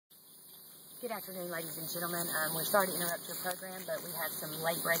Good afternoon, ladies and gentlemen. We're sorry to interrupt your program, but we have some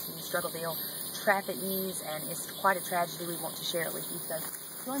late-breaking Struggleville traffic news, and it's quite a tragedy. We want to share it with you. So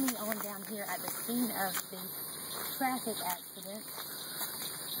join me on down here at the scene of the traffic accident.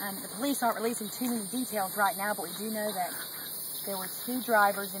 The police aren't releasing too many details right now, but we do know that there were 2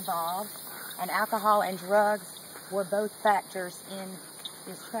 drivers involved, and alcohol and drugs were both factors in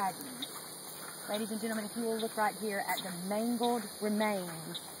this tragedy. Ladies and gentlemen, if you will look right here at the mangled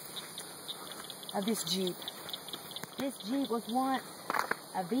remains of this Jeep. This Jeep was once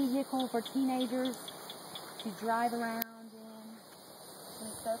a vehicle for teenagers to drive around in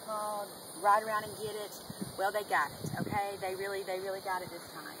the so-called ride around and get it. Well, they got it, okay? They really got it this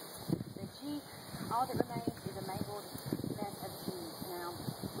time. The Jeep, all that remains is a mangled mess of Jeep. Now,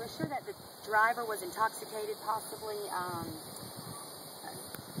 we're sure that the driver was intoxicated, possibly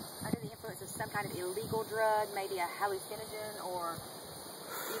under the influence of some kind of illegal drug, maybe a hallucinogen or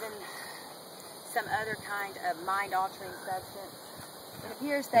even some other kind of mind-altering substance. It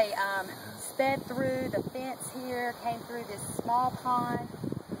appears they sped through the fence here, came through this small pond,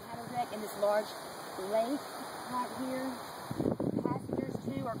 had a wreck in this large lake right here. Passengers,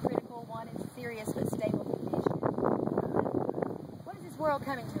 2 are critical, 1 in serious but stable condition. What is this world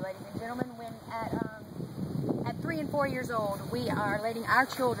coming to, ladies and gentlemen, when at 3 and 4 years old we are letting our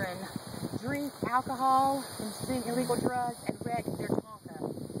children drink alcohol, consume illegal drugs, and wreck their Tonka?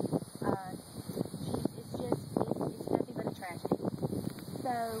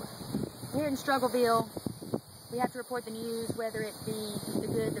 So, here in Struggleville, we have to report the news, whether it be the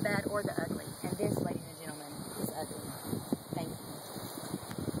good, the bad, or the ugly. And this, ladies and gentlemen, is ugly.